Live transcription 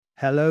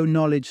Hello,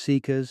 knowledge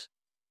seekers.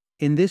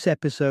 In this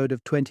episode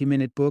of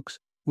 20-Minute Books,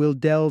 we'll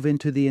delve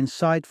into the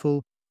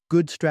insightful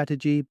Good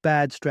Strategy,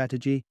 Bad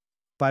Strategy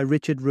by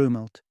Richard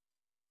Rumelt.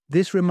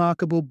 This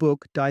remarkable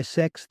book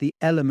dissects the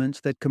elements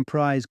that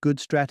comprise good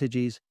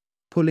strategies,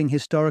 pulling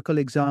historical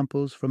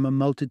examples from a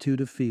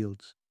multitude of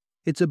fields.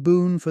 It's a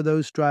boon for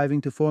those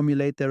striving to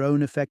formulate their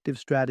own effective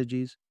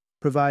strategies,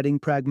 providing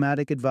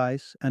pragmatic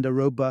advice and a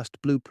robust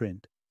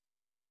blueprint.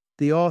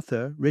 The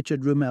author,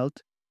 Richard Rumelt,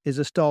 is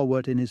a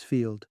stalwart in his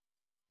field,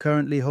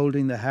 currently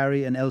holding the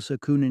Harry and Elsa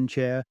Kunin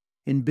Chair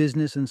in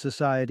Business and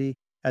Society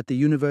at the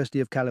University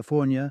of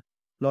California,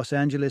 Los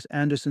Angeles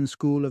Anderson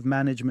School of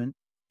Management.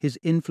 His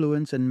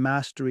influence and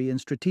mastery in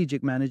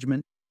strategic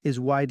management is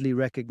widely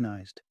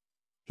recognized.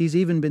 He's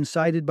even been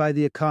cited by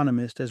The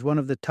Economist as one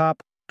of the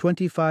top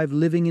 25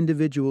 living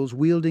individuals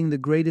wielding the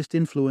greatest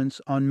influence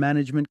on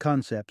management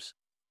concepts,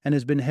 and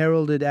has been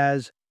heralded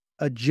as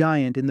a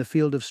giant in the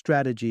field of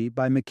strategy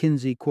by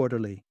McKinsey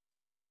Quarterly.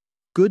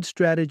 Good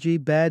Strategy,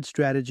 Bad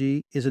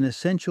Strategy is an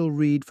essential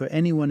read for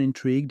anyone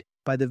intrigued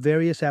by the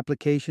various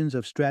applications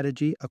of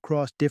strategy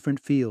across different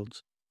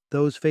fields,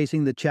 those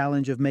facing the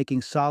challenge of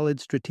making solid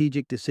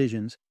strategic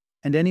decisions,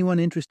 and anyone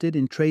interested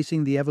in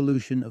tracing the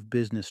evolution of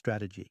business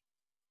strategy.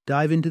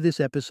 Dive into this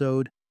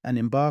episode and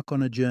embark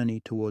on a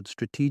journey towards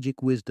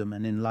strategic wisdom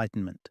and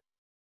enlightenment.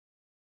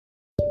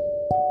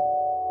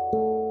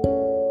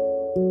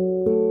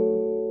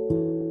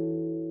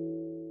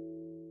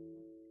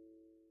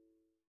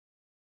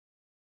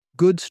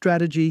 Good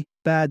Strategy,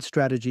 Bad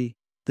Strategy,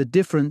 the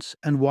difference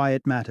and why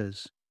it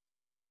matters.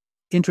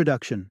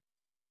 Introduction.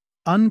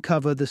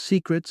 Uncover the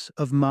secrets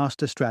of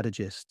master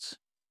strategists.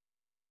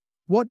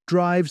 What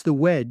drives the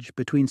wedge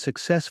between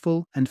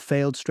successful and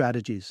failed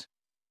strategies?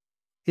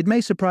 It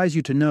may surprise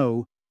you to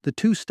know the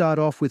two start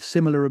off with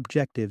similar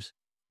objectives,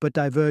 but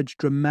diverge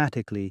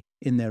dramatically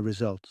in their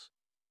results.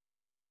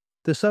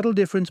 The subtle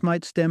difference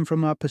might stem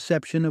from our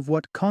perception of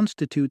what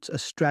constitutes a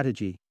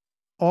strategy.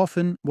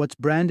 Often, what's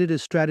branded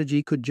as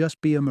strategy could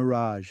just be a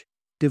mirage,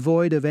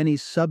 devoid of any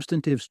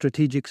substantive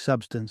strategic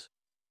substance.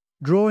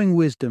 Drawing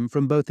wisdom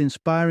from both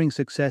inspiring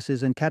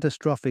successes and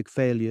catastrophic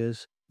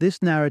failures,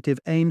 this narrative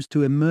aims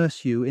to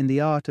immerse you in the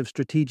art of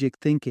strategic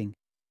thinking.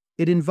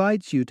 It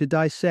invites you to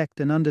dissect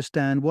and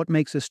understand what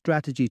makes a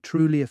strategy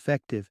truly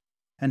effective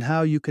and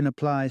how you can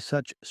apply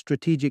such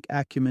strategic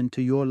acumen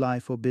to your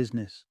life or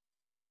business.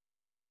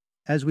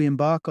 As we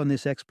embark on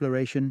this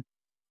exploration,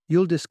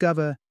 you'll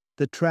discover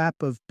the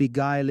trap of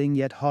beguiling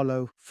yet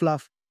hollow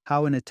fluff,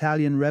 how an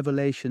Italian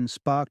revelation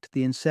sparked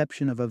the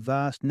inception of a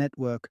vast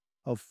network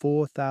of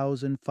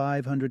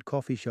 4,500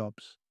 coffee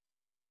shops.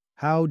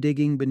 How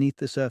digging beneath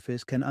the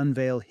surface can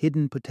unveil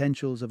hidden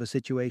potentials of a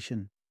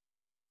situation.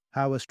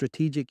 How a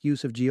strategic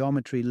use of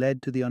geometry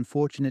led to the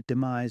unfortunate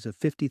demise of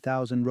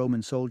 50,000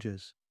 Roman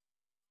soldiers.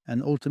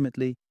 And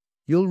ultimately,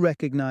 you'll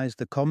recognize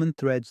the common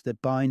threads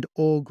that bind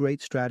all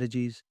great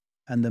strategies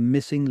and the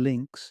missing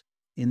links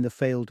in the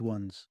failed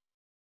ones.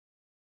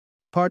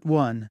 Part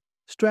 1.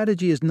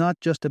 Strategy is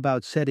not just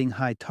about setting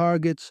high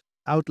targets,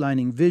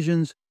 outlining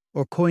visions,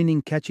 or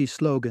coining catchy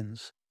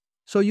slogans.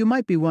 So you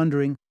might be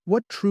wondering,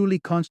 what truly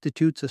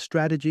constitutes a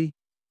strategy?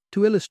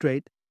 To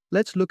illustrate,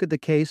 let's look at the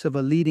case of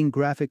a leading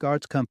graphic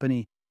arts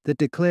company that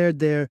declared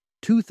their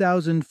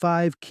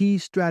 2005 key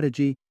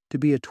strategy to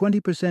be a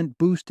 20%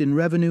 boost in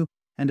revenue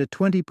and a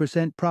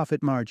 20%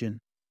 profit margin.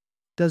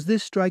 Does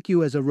this strike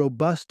you as a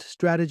robust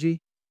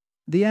strategy?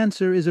 The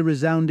answer is a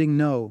resounding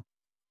no.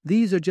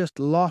 These are just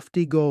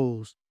lofty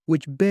goals,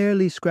 which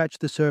barely scratch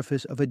the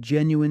surface of a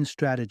genuine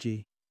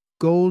strategy.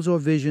 Goals or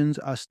visions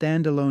are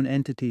standalone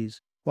entities,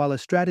 while a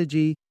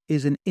strategy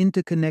is an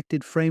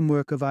interconnected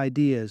framework of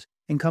ideas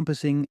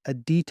encompassing a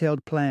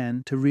detailed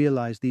plan to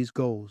realize these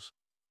goals.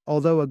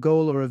 Although a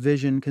goal or a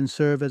vision can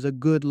serve as a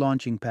good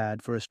launching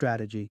pad for a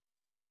strategy,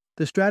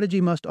 the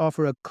strategy must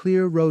offer a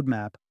clear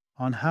roadmap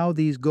on how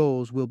these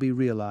goals will be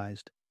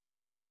realized.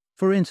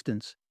 For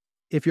instance,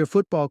 if your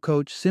football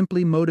coach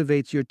simply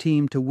motivates your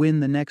team to win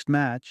the next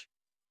match,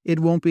 it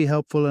won't be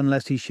helpful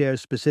unless he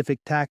shares specific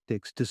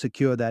tactics to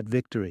secure that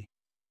victory.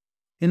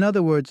 In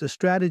other words, a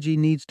strategy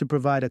needs to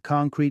provide a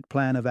concrete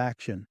plan of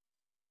action.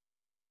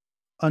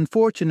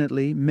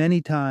 Unfortunately, many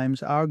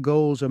times our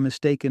goals are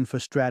mistaken for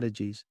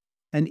strategies,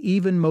 and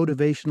even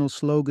motivational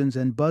slogans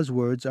and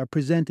buzzwords are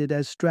presented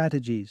as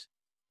strategies.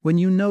 When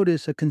you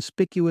notice a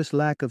conspicuous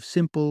lack of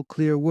simple,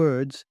 clear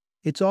words,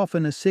 it's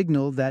often a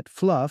signal that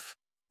fluff,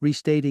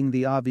 restating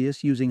the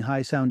obvious using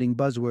high-sounding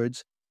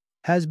buzzwords,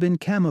 has been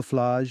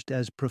camouflaged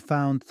as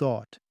profound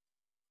thought.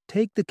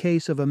 Take the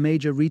case of a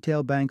major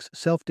retail bank's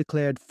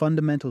self-declared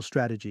fundamental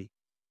strategy,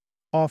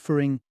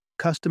 offering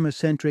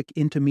customer-centric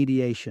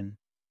intermediation.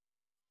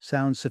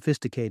 Sounds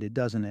sophisticated,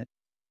 doesn't it?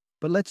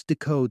 But let's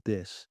decode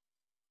this.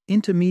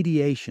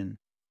 Intermediation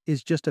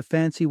is just a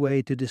fancy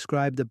way to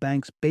describe the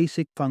bank's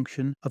basic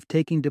function of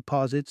taking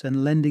deposits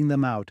and lending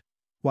them out,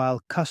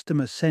 while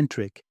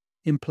customer-centric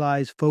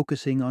implies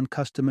focusing on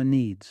customer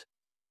needs.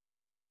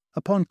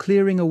 Upon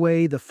clearing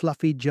away the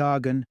fluffy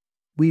jargon,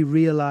 we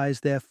realize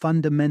their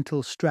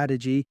fundamental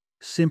strategy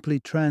simply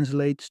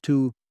translates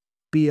to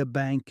be a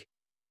bank.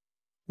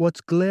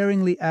 What's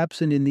glaringly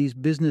absent in these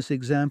business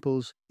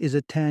examples is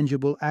a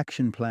tangible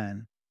action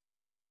plan.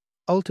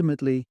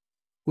 Ultimately,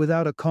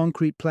 without a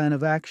concrete plan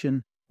of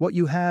action, what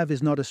you have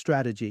is not a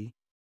strategy.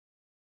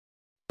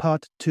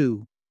 Part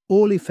 2.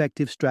 All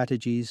effective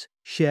strategies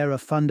share a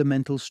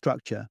fundamental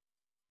structure: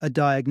 a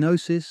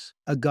diagnosis,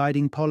 a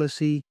guiding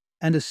policy,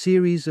 and a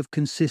series of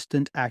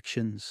consistent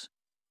actions.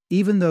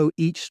 Even though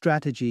each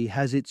strategy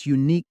has its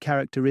unique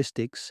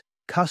characteristics,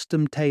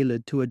 custom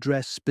tailored to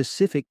address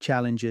specific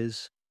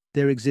challenges,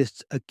 there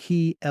exists a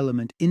key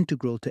element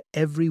integral to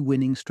every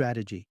winning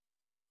strategy: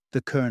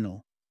 the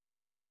kernel.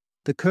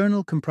 The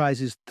kernel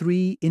comprises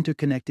three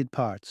interconnected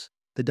parts: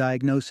 the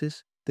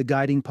diagnosis, the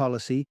guiding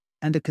policy,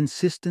 and a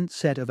consistent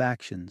set of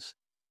actions.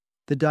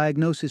 The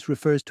diagnosis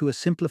refers to a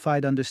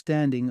simplified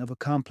understanding of a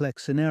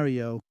complex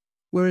scenario,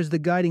 whereas the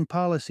guiding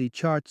policy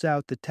charts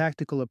out the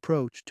tactical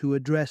approach to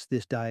address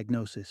this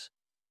diagnosis.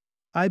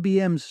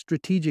 IBM's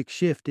strategic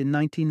shift in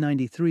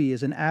 1993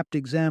 is an apt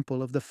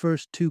example of the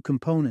first two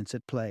components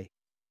at play.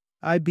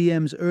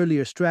 IBM's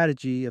earlier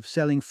strategy of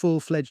selling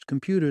full-fledged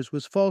computers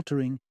was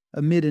faltering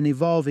amid an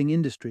evolving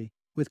industry,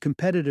 with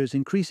competitors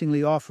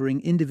increasingly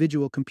offering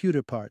individual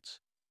computer parts.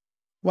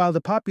 While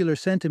the popular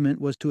sentiment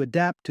was to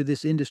adapt to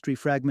this industry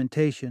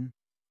fragmentation,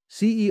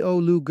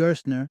 CEO Lou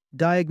Gerstner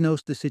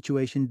diagnosed the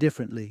situation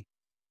differently.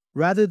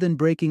 Rather than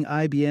breaking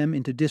IBM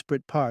into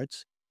disparate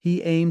parts,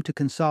 he aimed to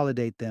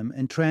consolidate them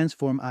and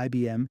transform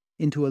IBM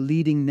into a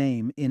leading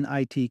name in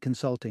IT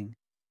consulting.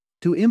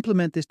 To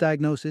implement this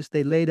diagnosis,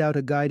 they laid out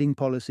a guiding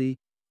policy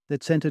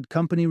that centered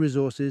company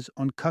resources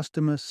on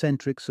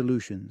customer-centric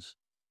solutions.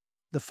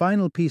 The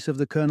final piece of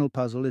the kernel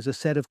puzzle is a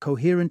set of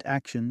coherent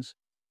actions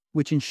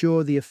which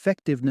ensure the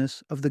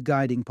effectiveness of the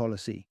guiding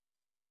policy.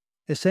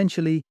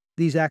 Essentially,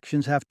 these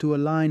actions have to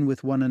align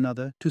with one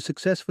another to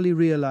successfully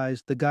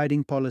realize the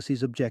guiding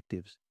policy's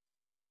objectives.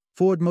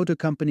 Ford Motor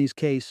Company's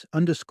case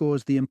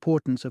underscores the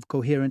importance of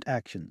coherent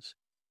actions.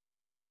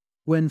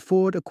 When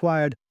Ford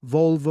acquired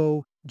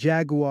Volvo,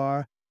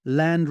 Jaguar,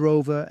 Land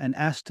Rover, and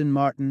Aston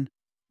Martin,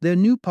 their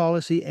new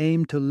policy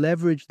aimed to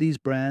leverage these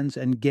brands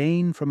and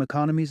gain from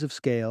economies of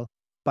scale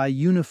by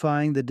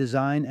unifying the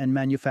design and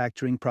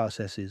manufacturing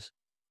processes.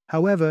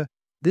 However,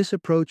 this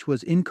approach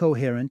was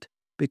incoherent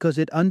because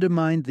it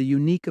undermined the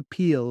unique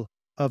appeal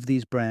of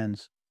these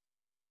brands.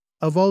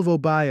 A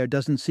Volvo buyer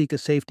doesn't seek a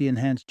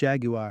safety-enhanced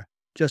Jaguar,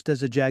 just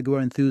as a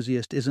Jaguar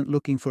enthusiast isn't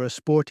looking for a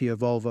sportier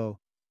Volvo.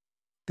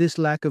 This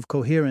lack of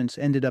coherence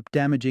ended up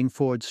damaging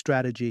Ford's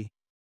strategy.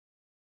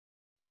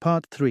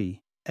 Part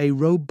 3. A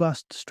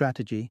robust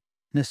strategy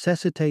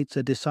necessitates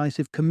a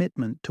decisive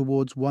commitment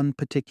towards one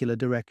particular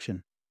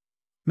direction.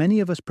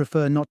 Many of us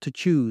prefer not to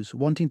choose,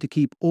 wanting to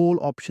keep all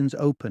options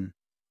open.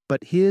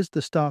 But here's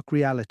the stark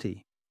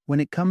reality.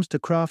 When it comes to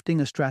crafting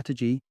a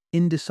strategy,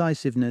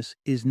 indecisiveness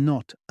is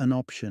not an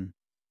option.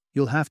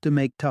 You'll have to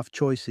make tough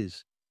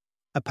choices.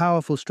 A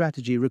powerful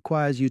strategy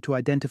requires you to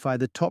identify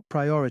the top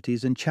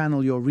priorities and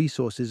channel your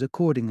resources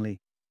accordingly.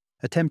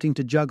 Attempting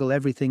to juggle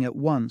everything at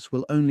once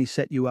will only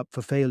set you up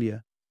for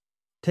failure.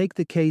 Take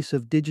the case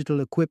of Digital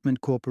Equipment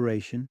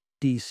Corporation,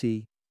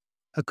 DC,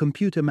 a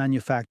computer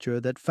manufacturer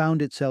that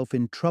found itself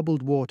in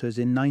troubled waters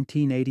in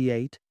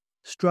 1988,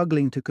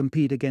 struggling to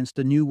compete against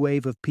a new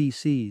wave of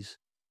PCs.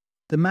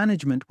 The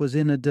management was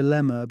in a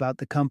dilemma about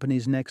the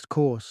company's next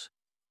course.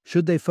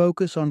 Should they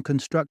focus on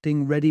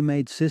constructing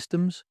ready-made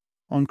systems,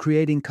 on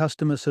creating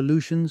customer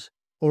solutions,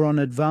 or on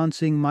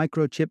advancing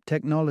microchip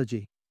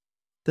technology?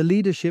 The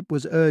leadership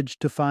was urged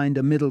to find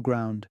a middle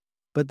ground,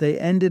 but they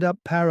ended up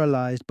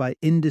paralyzed by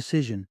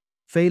indecision,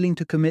 failing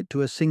to commit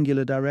to a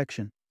singular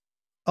direction.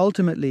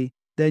 Ultimately,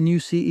 their new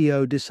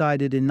CEO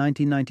decided in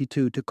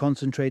 1992 to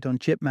concentrate on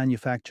chip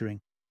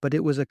manufacturing, but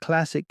it was a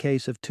classic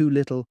case of too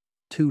little,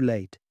 too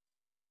late.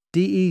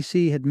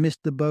 DEC had missed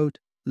the boat,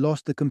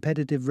 lost the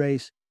competitive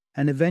race,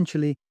 and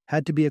eventually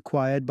had to be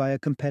acquired by a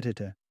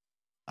competitor.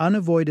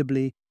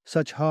 Unavoidably,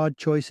 such hard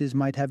choices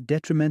might have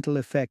detrimental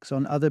effects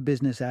on other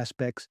business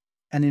aspects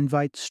and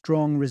invite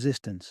strong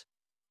resistance.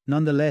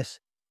 Nonetheless,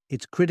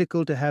 it's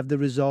critical to have the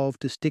resolve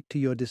to stick to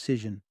your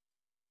decision.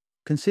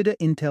 Consider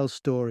Intel's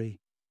story.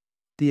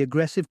 The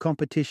aggressive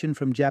competition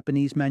from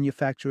Japanese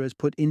manufacturers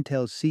put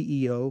Intel's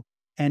CEO,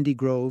 Andy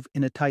Grove,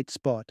 in a tight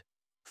spot,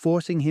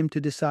 forcing him to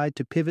decide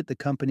to pivot the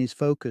company's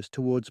focus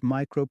towards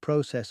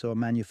microprocessor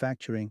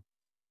manufacturing.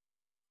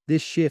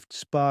 This shift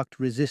sparked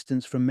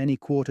resistance from many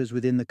quarters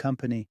within the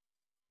company,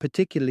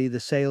 particularly the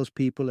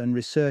salespeople and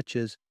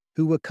researchers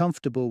who were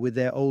comfortable with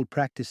their old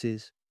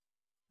practices.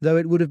 Though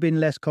it would have been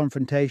less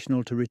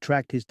confrontational to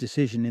retract his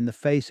decision in the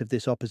face of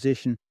this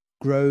opposition,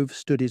 Grove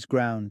stood his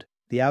ground.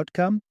 The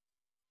outcome?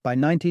 By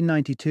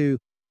 1992,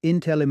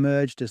 Intel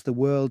emerged as the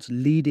world's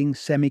leading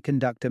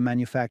semiconductor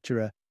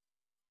manufacturer.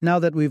 Now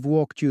that we've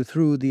walked you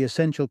through the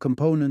essential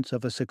components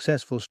of a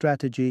successful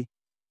strategy,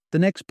 the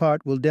next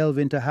part will delve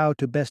into how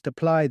to best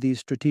apply these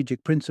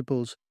strategic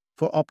principles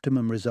for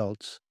optimum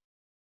results.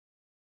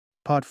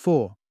 Part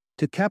 4.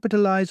 To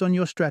capitalize on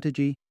your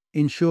strategy,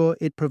 ensure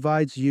it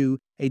provides you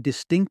a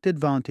distinct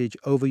advantage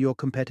over your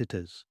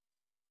competitors.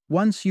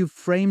 Once you've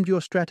framed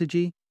your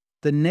strategy,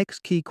 the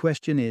next key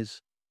question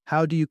is,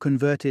 how do you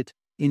convert it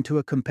into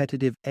a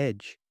competitive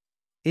edge?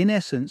 In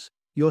essence,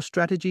 your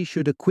strategy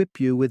should equip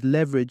you with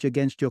leverage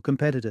against your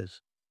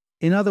competitors.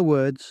 In other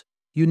words,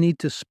 you need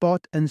to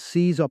spot and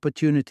seize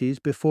opportunities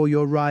before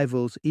your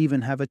rivals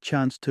even have a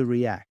chance to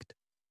react.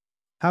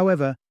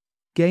 However,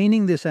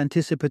 gaining this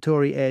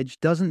anticipatory edge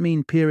doesn't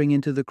mean peering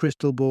into the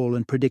crystal ball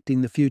and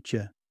predicting the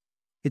future.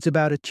 It's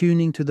about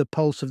attuning to the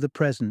pulse of the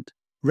present,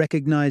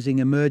 recognizing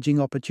emerging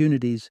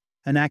opportunities,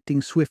 and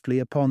acting swiftly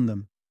upon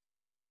them.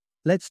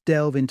 Let's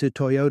delve into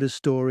Toyota's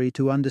story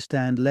to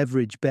understand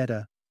leverage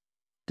better.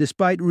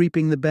 Despite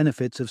reaping the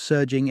benefits of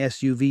surging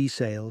SUV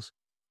sales,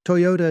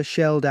 Toyota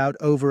shelled out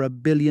over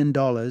 $1 billion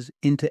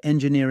into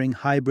engineering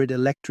hybrid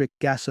electric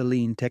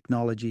gasoline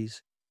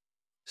technologies.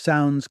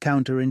 Sounds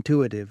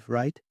counterintuitive,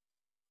 right?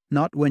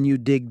 Not when you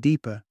dig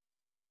deeper.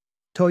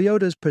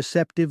 Toyota's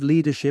perceptive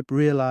leadership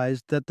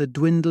realized that the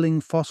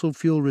dwindling fossil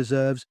fuel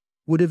reserves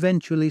would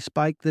eventually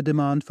spike the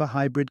demand for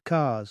hybrid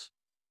cars.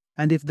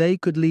 And if they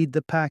could lead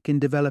the pack in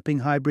developing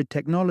hybrid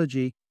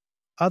technology,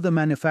 other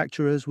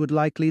manufacturers would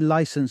likely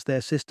license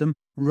their system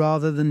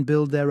rather than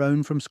build their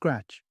own from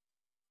scratch.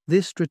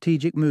 This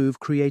strategic move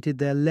created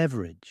their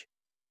leverage.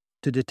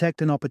 To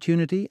detect an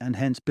opportunity and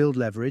hence build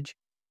leverage,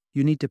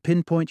 you need to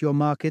pinpoint your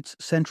market's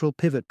central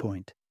pivot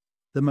point,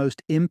 the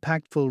most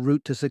impactful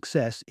route to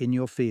success in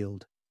your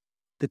field.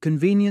 The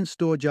convenience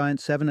store giant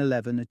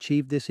 7-Eleven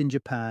achieved this in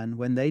Japan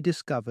when they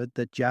discovered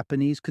that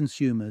Japanese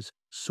consumers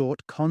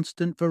sought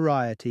constant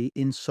variety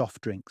in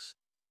soft drinks.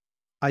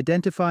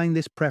 Identifying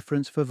this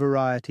preference for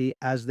variety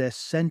as their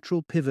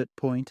central pivot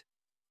point,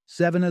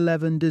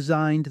 7-Eleven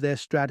designed their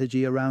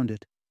strategy around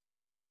it.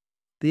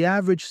 The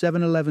average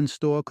 7-Eleven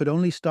store could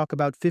only stock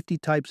about 50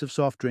 types of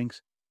soft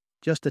drinks,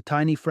 just a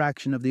tiny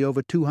fraction of the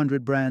over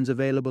 200 brands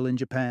available in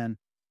Japan.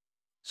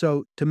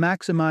 So, to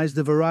maximize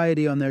the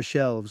variety on their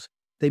shelves,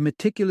 they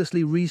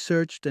meticulously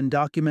researched and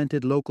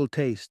documented local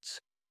tastes.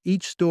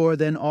 Each store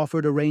then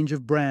offered a range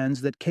of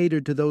brands that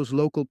catered to those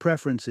local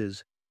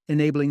preferences,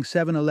 enabling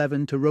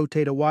 7-Eleven to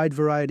rotate a wide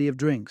variety of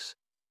drinks.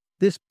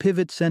 This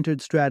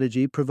pivot-centered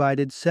strategy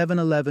provided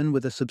 7-Eleven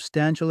with a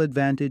substantial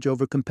advantage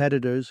over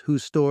competitors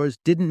whose stores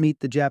didn't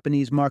meet the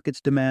Japanese market's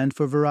demand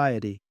for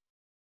variety.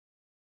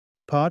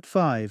 Part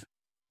 5.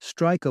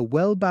 Strike a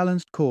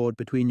well-balanced chord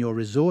between your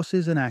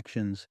resources and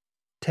actions,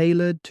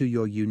 tailored to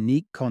your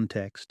unique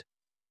context.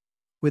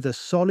 With a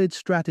solid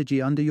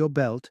strategy under your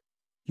belt,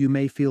 you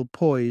may feel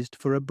poised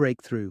for a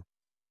breakthrough.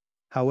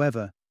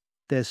 However,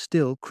 there's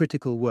still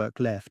critical work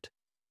left.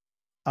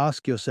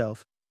 Ask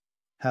yourself,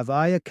 have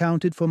I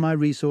accounted for my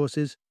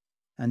resources,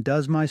 and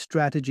does my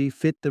strategy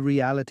fit the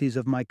realities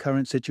of my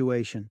current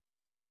situation?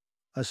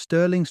 A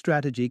sterling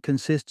strategy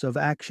consists of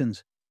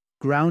actions,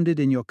 grounded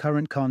in your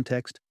current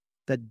context,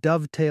 that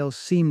dovetail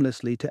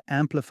seamlessly to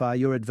amplify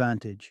your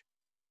advantage.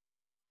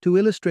 To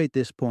illustrate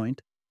this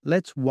point,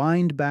 let's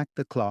wind back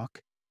the clock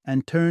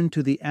and turn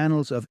to the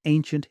annals of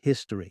ancient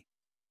history,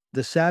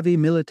 the savvy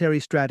military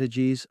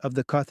strategies of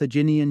the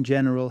Carthaginian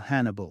general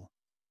Hannibal.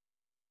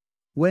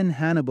 When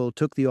Hannibal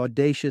took the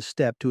audacious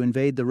step to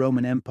invade the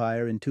Roman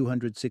Empire in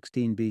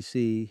 216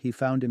 BC, he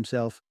found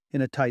himself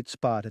in a tight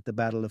spot at the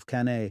Battle of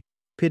Cannae,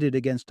 pitted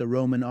against a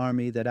Roman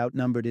army that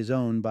outnumbered his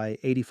own by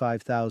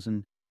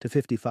 85,000 to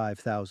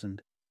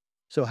 55,000.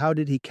 So how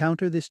did he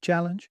counter this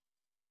challenge?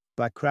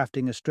 By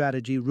crafting a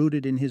strategy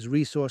rooted in his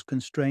resource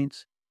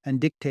constraints and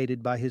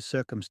dictated by his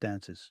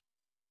circumstances.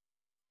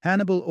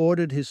 Hannibal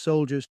ordered his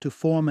soldiers to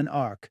form an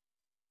arc,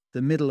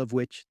 the middle of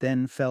which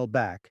then fell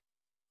back,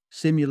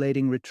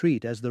 simulating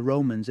retreat as the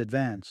Romans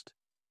advanced.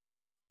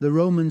 The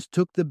Romans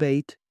took the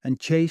bait and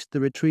chased the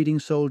retreating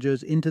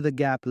soldiers into the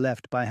gap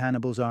left by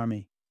Hannibal's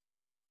army.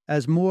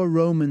 As more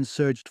Romans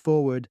surged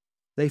forward,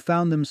 they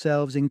found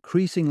themselves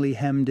increasingly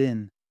hemmed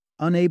in,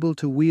 unable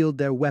to wield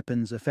their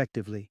weapons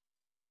effectively.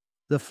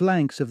 The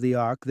flanks of the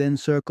arc then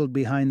circled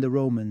behind the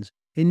Romans,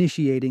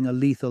 initiating a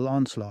lethal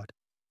onslaught.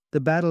 The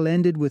battle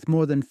ended with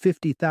more than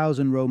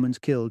 50,000 Romans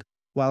killed,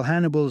 while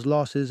Hannibal's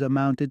losses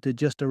amounted to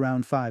just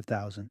around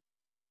 5,000.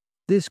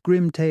 This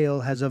grim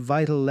tale has a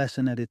vital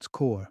lesson at its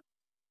core.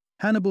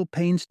 Hannibal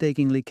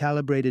painstakingly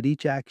calibrated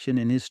each action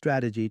in his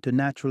strategy to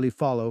naturally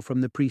follow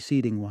from the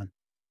preceding one.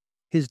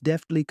 His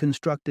deftly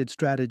constructed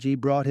strategy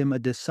brought him a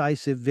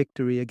decisive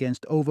victory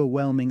against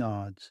overwhelming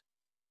odds.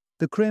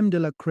 The crème de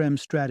la crème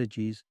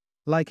strategies,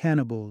 like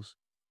Hannibal's,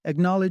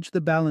 acknowledge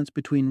the balance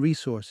between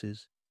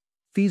resources,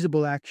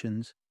 feasible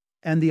actions,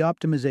 and the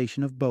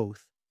optimization of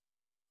both.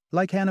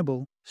 Like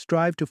Hannibal,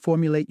 strive to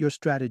formulate your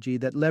strategy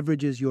that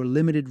leverages your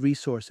limited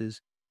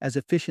resources as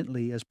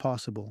efficiently as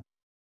possible.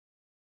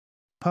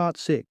 Part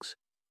 6.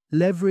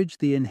 Leverage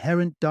the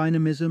inherent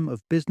dynamism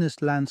of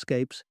business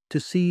landscapes to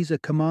seize a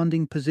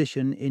commanding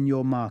position in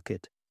your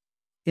market.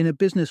 In a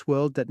business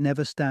world that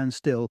never stands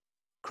still,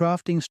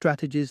 crafting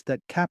strategies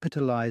that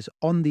capitalize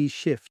on these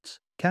shifts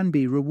can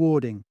be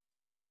rewarding.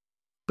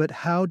 But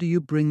how do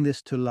you bring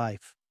this to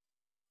life?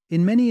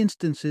 In many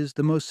instances,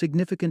 the most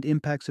significant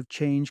impacts of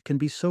change can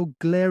be so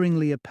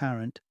glaringly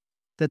apparent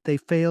that they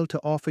fail to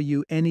offer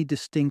you any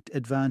distinct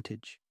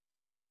advantage.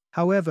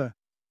 However,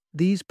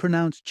 these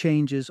pronounced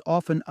changes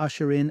often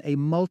usher in a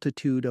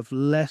multitude of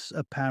less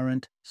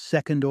apparent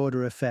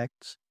second-order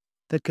effects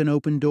that can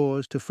open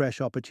doors to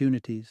fresh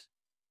opportunities.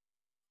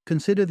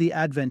 Consider the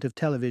advent of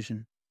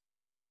television.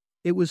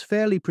 It was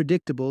fairly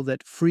predictable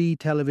that free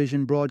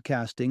television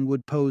broadcasting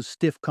would pose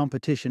stiff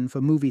competition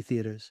for movie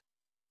theaters.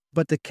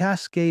 But the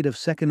cascade of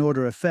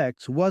second-order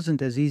effects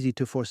wasn't as easy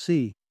to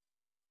foresee.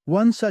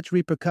 One such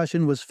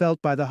repercussion was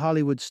felt by the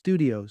Hollywood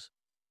studios.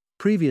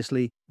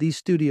 Previously, these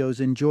studios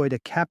enjoyed a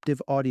captive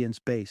audience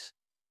base.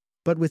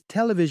 But with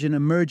television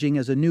emerging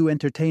as a new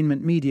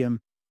entertainment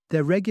medium,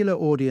 their regular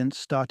audience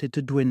started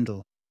to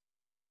dwindle.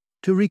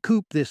 To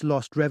recoup this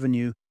lost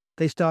revenue,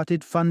 they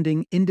started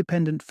funding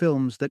independent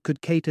films that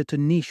could cater to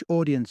niche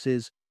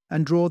audiences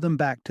and draw them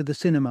back to the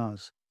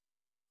cinemas.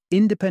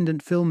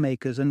 Independent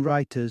filmmakers and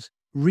writers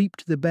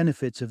reaped the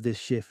benefits of this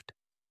shift,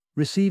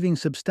 receiving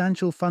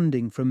substantial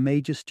funding from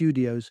major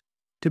studios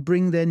to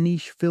bring their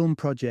niche film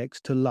projects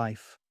to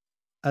life,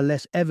 a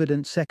less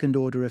evident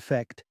second-order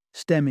effect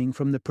stemming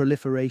from the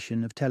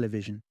proliferation of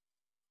television.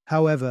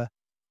 However,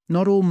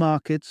 not all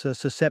markets are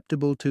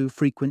susceptible to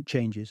frequent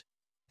changes,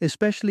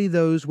 especially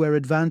those where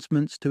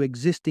advancements to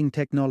existing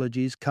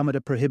technologies come at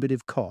a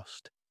prohibitive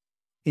cost.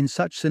 In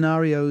such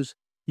scenarios,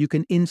 you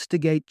can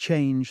instigate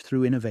change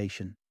through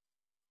innovation.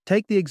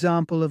 Take the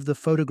example of the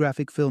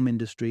photographic film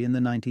industry in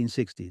the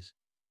 1960s.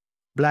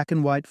 Black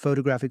and white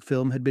photographic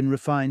film had been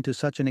refined to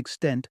such an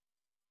extent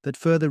that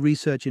further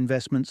research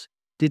investments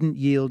didn't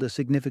yield a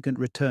significant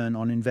return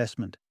on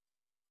investment.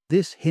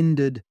 This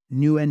hindered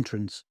new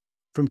entrants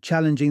from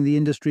challenging the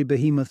industry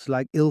behemoths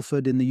like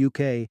Ilford in the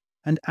UK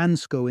and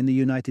Ansco in the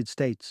United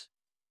States.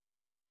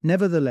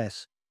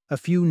 Nevertheless, a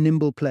few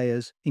nimble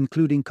players,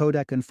 including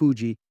Kodak and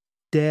Fuji,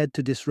 dared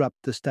to disrupt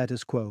the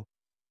status quo.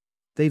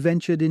 They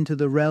ventured into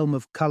the realm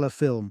of color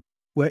film,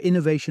 where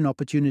innovation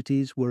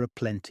opportunities were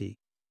aplenty.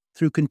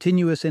 Through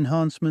continuous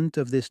enhancement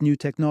of this new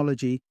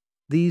technology,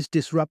 these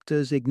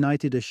disruptors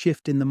ignited a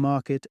shift in the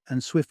market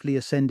and swiftly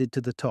ascended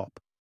to the top.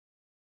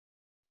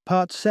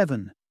 Part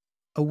 7.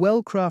 A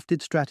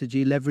well-crafted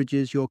strategy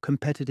leverages your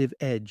competitive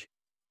edge,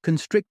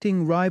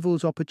 constricting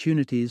rivals'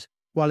 opportunities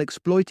while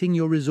exploiting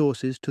your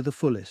resources to the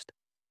fullest.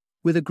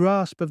 With a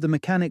grasp of the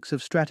mechanics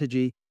of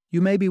strategy,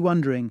 you may be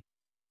wondering,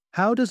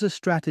 how does a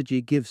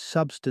strategy give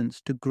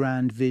substance to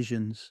grand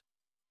visions?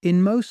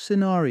 In most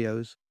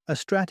scenarios, a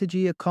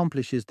strategy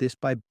accomplishes this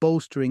by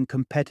bolstering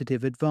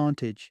competitive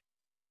advantage,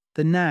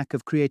 the knack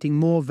of creating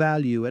more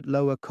value at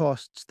lower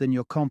costs than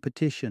your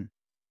competition.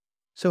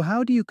 So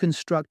how do you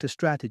construct a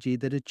strategy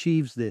that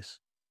achieves this?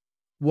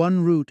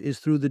 One route is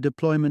through the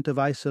deployment of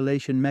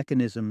isolation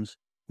mechanisms,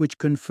 which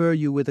confer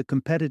you with a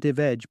competitive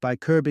edge by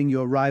curbing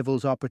your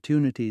rivals'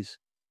 opportunities.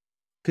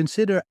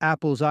 Consider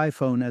Apple's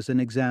iPhone as an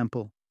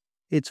example.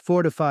 It's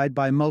fortified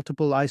by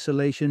multiple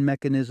isolation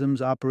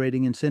mechanisms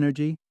operating in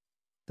synergy: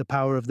 the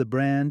power of the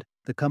brand,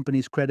 the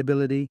company's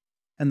credibility,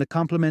 and the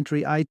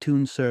complementary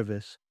iTunes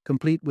service,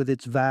 complete with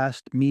its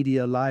vast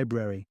media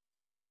library.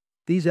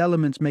 These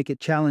elements make it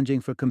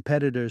challenging for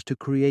competitors to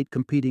create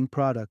competing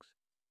products.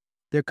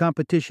 Their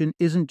competition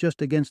isn't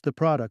just against the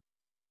product,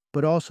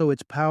 but also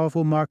its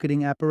powerful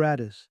marketing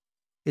apparatus,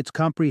 its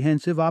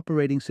comprehensive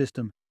operating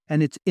system,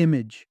 and its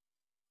image.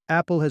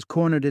 Apple has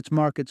cornered its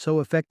market so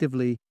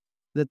effectively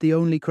that the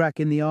only crack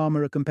in the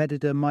armor a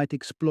competitor might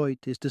exploit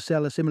is to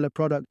sell a similar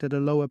product at a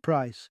lower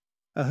price,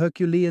 a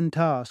Herculean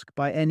task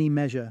by any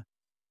measure.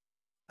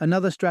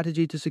 Another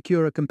strategy to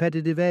secure a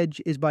competitive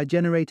edge is by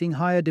generating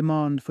higher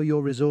demand for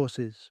your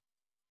resources.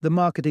 The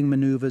marketing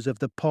maneuvers of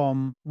the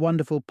POM,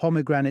 Wonderful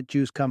Pomegranate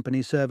Juice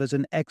Company, serve as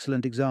an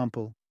excellent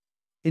example.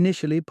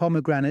 Initially,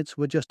 pomegranates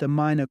were just a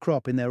minor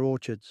crop in their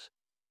orchards.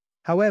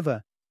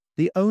 However,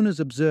 the owners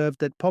observed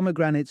that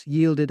pomegranates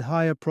yielded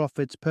higher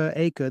profits per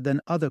acre than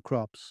other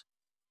crops.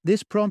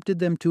 This prompted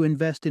them to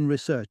invest in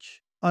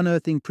research,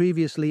 unearthing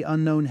previously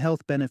unknown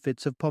health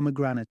benefits of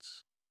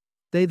pomegranates.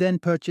 They then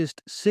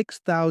purchased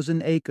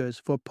 6,000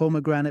 acres for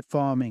pomegranate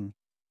farming,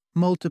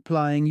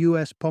 multiplying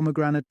U.S.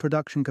 pomegranate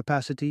production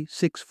capacity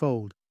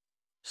six-fold.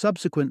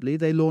 Subsequently,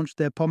 they launched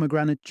their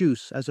pomegranate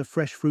juice as a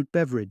fresh fruit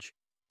beverage,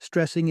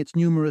 stressing its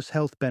numerous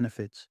health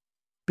benefits.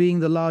 Being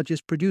the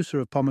largest producer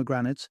of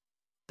pomegranates,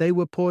 they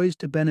were poised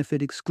to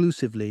benefit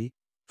exclusively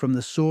from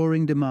the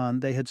soaring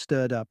demand they had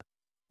stirred up,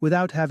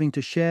 without having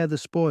to share the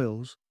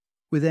spoils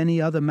with any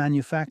other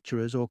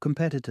manufacturers or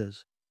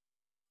competitors.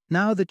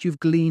 Now that you've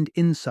gleaned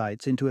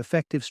insights into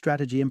effective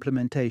strategy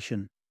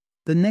implementation,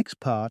 the next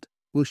part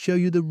will show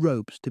you the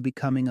ropes to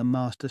becoming a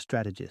master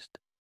strategist.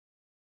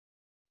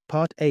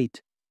 Part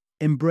 8.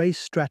 Embrace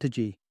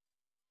strategy.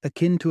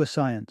 Akin to a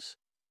science.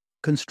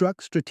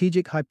 Construct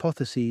strategic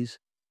hypotheses,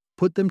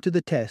 put them to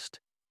the test,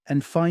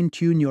 and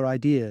fine-tune your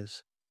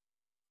ideas.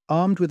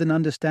 Armed with an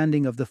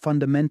understanding of the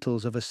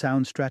fundamentals of a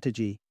sound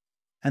strategy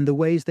and the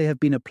ways they have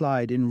been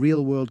applied in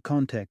real-world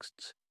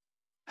contexts,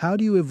 how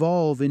do you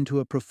evolve into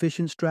a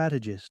proficient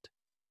strategist?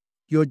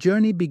 Your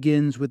journey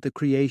begins with the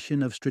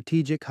creation of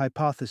strategic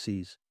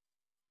hypotheses.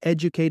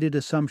 educated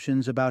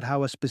assumptions about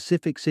how a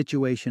specific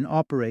situation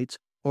operates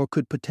or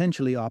could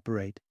potentially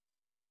operate.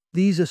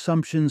 These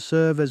assumptions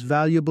serve as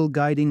valuable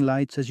guiding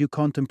lights as you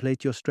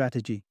contemplate your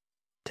strategy.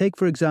 Take,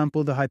 for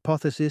example, the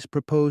hypothesis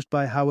proposed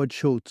by Howard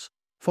Schultz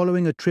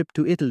following a trip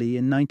to Italy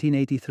in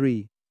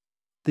 1983.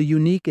 The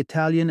unique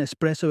Italian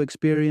espresso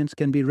experience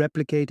can be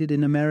replicated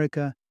in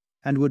America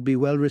and would be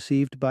well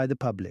received by the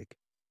public.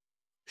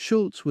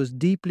 Schultz was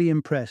deeply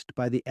impressed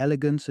by the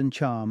elegance and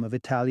charm of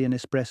Italian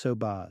espresso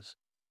bars,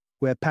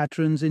 where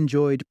patrons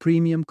enjoyed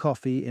premium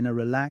coffee in a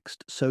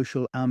relaxed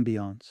social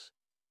ambiance.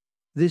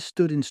 This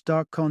stood in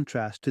stark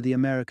contrast to the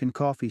American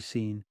coffee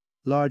scene,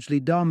 largely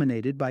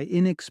dominated by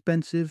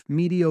inexpensive,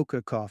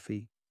 mediocre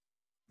coffee.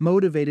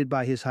 Motivated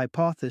by his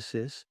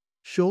hypothesis,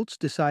 Schultz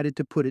decided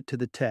to put it to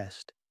the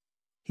test.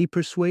 He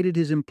persuaded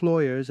his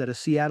employers at a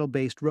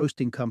Seattle-based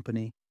roasting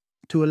company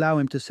to allow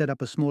him to set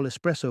up a small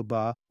espresso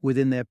bar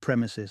within their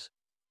premises.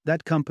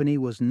 That company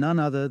was none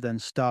other than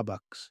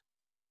Starbucks.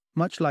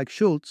 Much like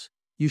Schultz,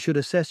 you should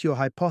assess your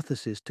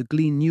hypothesis to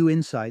glean new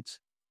insights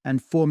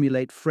and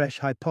formulate fresh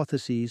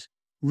hypotheses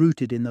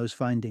rooted in those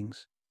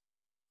findings.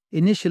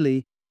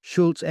 Initially,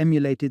 Schultz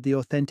emulated the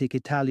authentic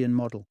Italian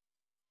model,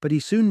 but he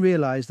soon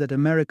realized that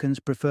Americans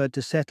preferred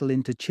to settle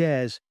into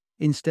chairs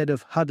instead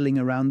of huddling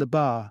around the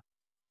bar,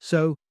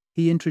 so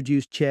he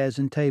introduced chairs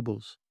and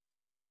tables.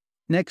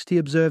 Next, he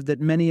observed that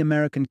many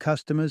American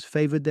customers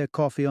favored their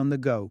coffee on the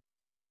go.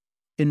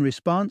 In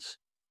response,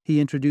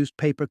 he introduced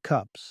paper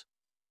cups.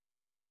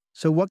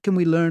 So what can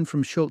we learn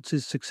from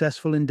Schultz's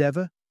successful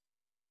endeavor?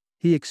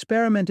 He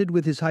experimented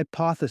with his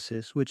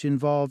hypothesis, which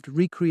involved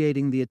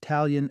recreating the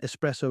Italian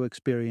espresso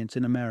experience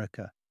in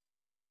America.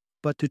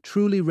 But to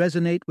truly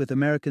resonate with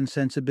American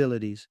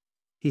sensibilities,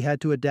 he had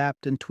to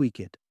adapt and tweak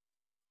it.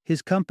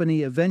 His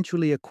company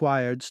eventually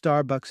acquired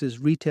Starbucks'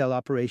 retail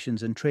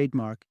operations and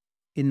trademark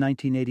in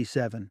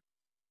 1987.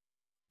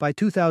 By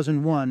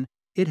 2001,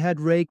 it had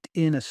raked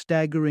in a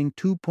staggering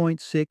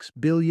 $2.6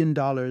 billion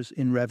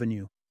in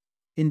revenue.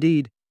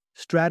 Indeed,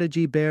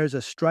 strategy bears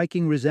a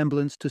striking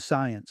resemblance to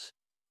science.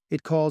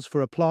 It calls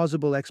for a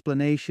plausible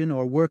explanation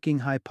or working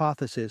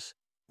hypothesis,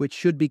 which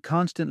should be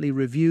constantly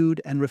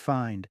reviewed and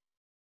refined.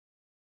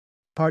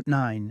 Part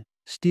 9.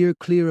 Steer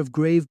clear of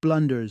grave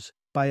blunders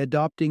by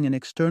adopting an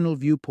external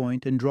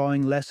viewpoint and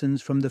drawing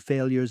lessons from the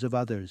failures of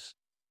others.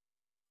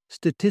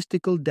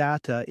 Statistical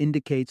data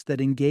indicates that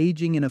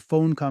engaging in a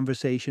phone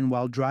conversation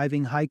while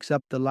driving hikes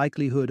up the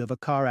likelihood of a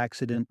car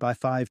accident by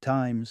 5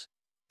 times,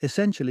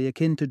 essentially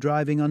akin to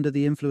driving under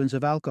the influence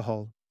of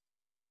alcohol.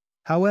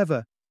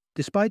 However,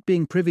 despite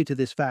being privy to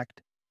this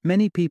fact,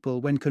 many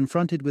people, when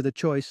confronted with a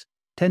choice,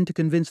 tend to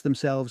convince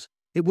themselves,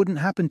 "It wouldn't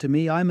happen to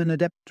me, I'm an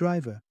adept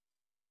driver."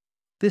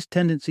 This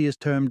tendency is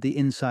termed the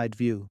inside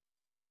view,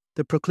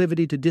 the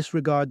proclivity to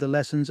disregard the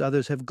lessons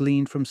others have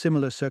gleaned from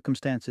similar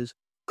circumstances,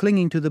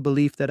 clinging to the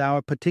belief that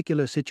our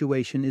particular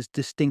situation is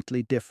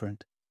distinctly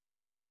different.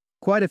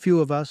 Quite a few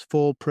of us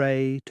fall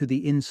prey to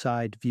the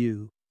inside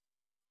view,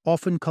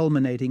 often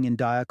culminating in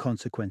dire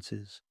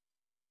consequences.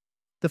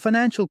 The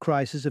financial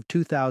crisis of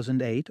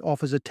 2008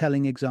 offers a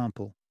telling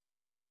example.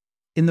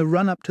 In the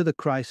run-up to the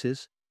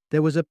crisis,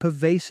 there was a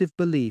pervasive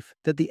belief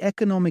that the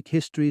economic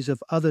histories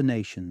of other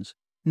nations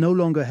no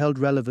longer held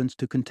relevance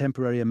to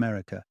contemporary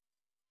America.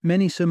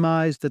 Many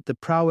surmised that the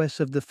prowess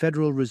of the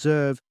Federal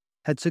Reserve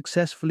had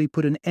successfully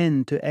put an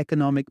end to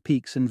economic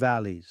peaks and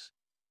valleys.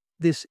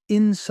 This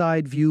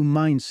inside-view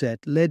mindset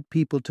led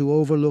people to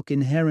overlook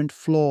inherent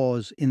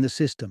flaws in the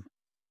system,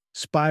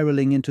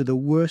 spiraling into the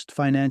worst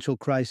financial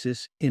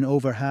crisis in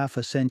over half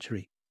a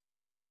century.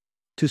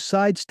 To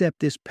sidestep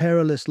this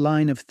perilous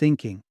line of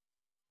thinking,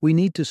 we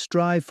need to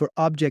strive for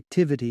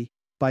objectivity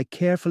by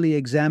carefully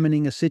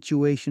examining a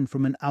situation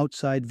from an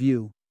outside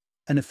view.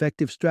 An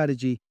effective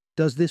strategy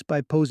does this by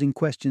posing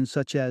questions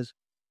such as,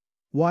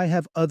 why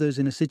have others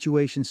in a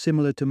situation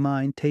similar to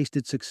mine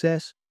tasted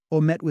success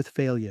or met with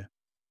failure?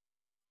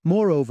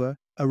 Moreover,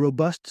 a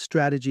robust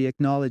strategy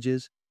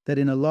acknowledges that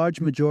in a large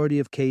majority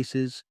of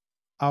cases,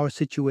 our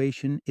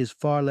situation is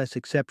far less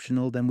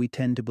exceptional than we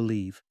tend to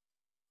believe.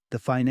 The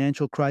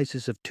financial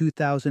crisis of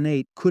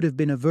 2008 could have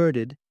been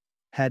averted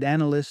had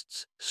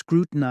analysts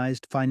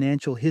scrutinized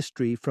financial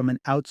history from an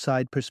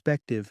outside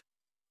perspective,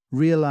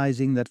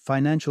 realizing that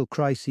financial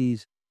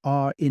crises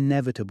are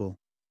inevitable.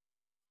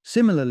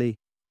 Similarly,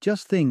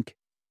 just think,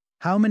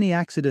 how many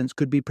accidents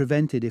could be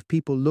prevented if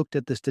people looked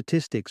at the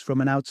statistics from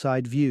an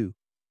outside view?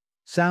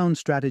 Sound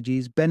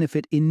strategies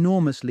benefit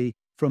enormously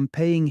from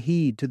paying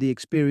heed to the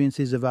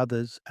experiences of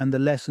others and the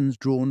lessons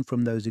drawn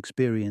from those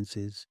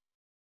experiences.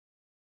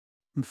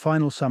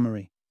 Final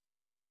summary.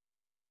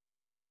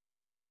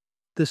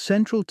 The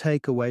central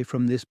takeaway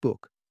from this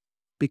book: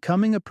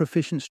 becoming a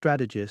proficient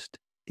strategist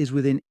is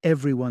within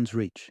everyone's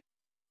reach.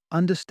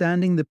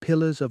 Understanding the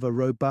pillars of a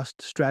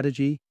robust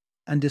strategy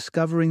and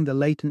discovering the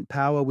latent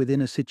power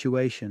within a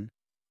situation,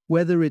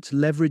 whether it's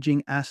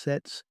leveraging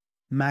assets,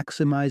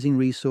 maximizing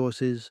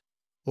resources,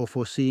 or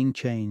foreseeing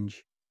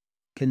change,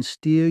 can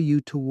steer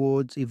you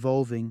towards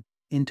evolving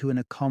into an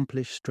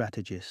accomplished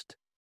strategist.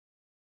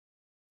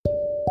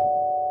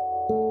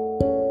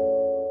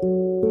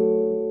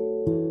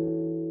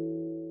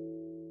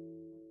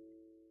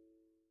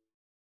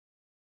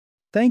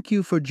 Thank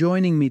you for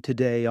joining me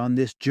today on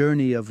this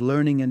journey of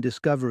learning and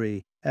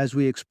discovery as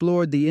we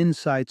explored the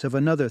insights of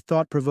another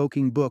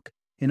thought-provoking book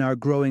in our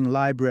growing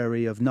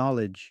library of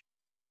knowledge.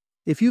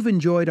 If you've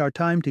enjoyed our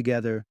time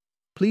together,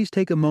 please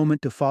take a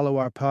moment to follow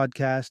our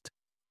podcast,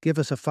 give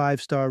us a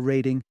 5-star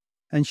rating,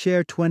 and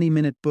share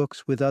 20-minute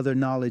books with other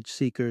knowledge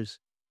seekers.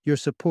 Your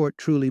support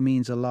truly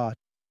means a lot.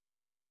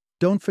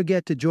 Don't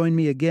forget to join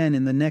me again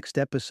in the next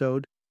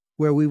episode,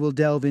 where we will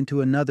delve into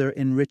another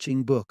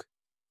enriching book.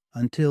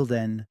 Until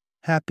then,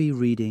 happy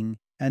reading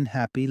and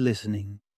happy listening.